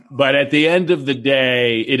But at the end of the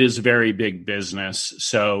day, it is very big business.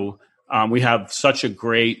 So we have such a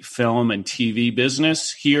great film and TV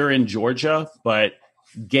business here in Georgia, but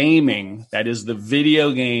gaming, that is the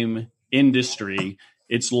video game industry,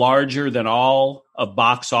 it's larger than all of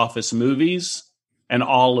box office movies and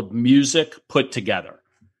all of music put together.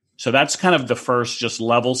 So that's kind of the first just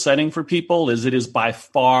level setting for people, is it is by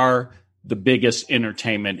far the biggest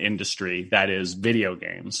entertainment industry, that is video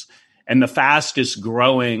games. And the fastest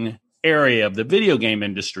growing area of the video game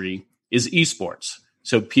industry is esports.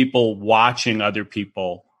 So people watching other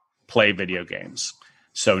people play video games.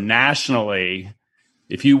 So nationally,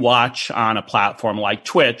 if you watch on a platform like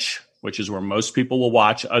Twitch, which is where most people will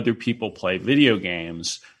watch other people play video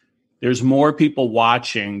games, there's more people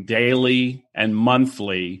watching daily and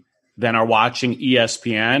monthly than are watching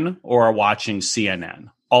ESPN or are watching CNN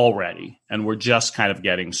already. And we're just kind of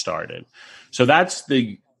getting started. So that's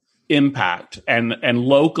the impact. And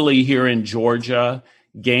locally here in Georgia,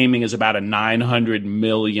 gaming is about a $900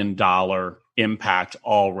 million impact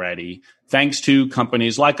already, thanks to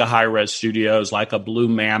companies like a Hi-Rez Studios, like a Blue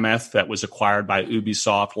Mammoth that was acquired by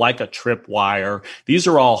Ubisoft, like a Tripwire. These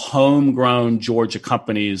are all homegrown Georgia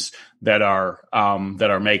companies that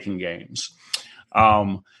are making games.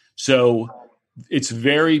 So it's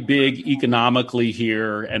very big economically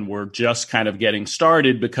here, and we're just kind of getting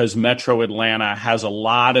started because Metro Atlanta has a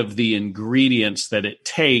lot of the ingredients that it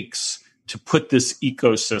takes to put this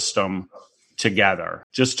ecosystem together.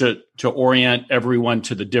 Just to orient everyone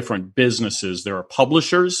to the different businesses, there are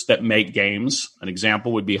publishers that make games. An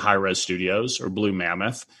example would be Hi-Rez Studios or Blue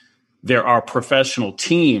Mammoth. There are professional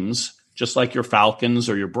teams, just like your Falcons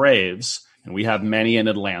or your Braves, and we have many in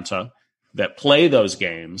Atlanta, that play those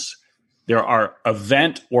games. There are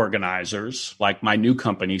event organizers, like my new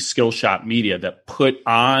company, Skillshot Media, that put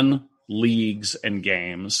on leagues and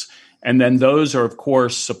games. And then those are, of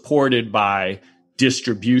course, supported by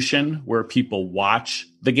distribution, where people watch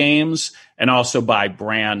the games, and also by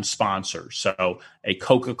brand sponsors. So a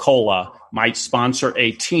Coca-Cola might sponsor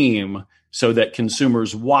a team so that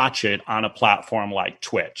consumers watch it on a platform like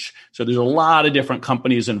Twitch. So there's a lot of different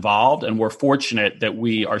companies involved, and we're fortunate that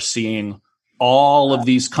we are seeing all of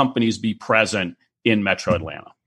these companies be present in Metro Atlanta.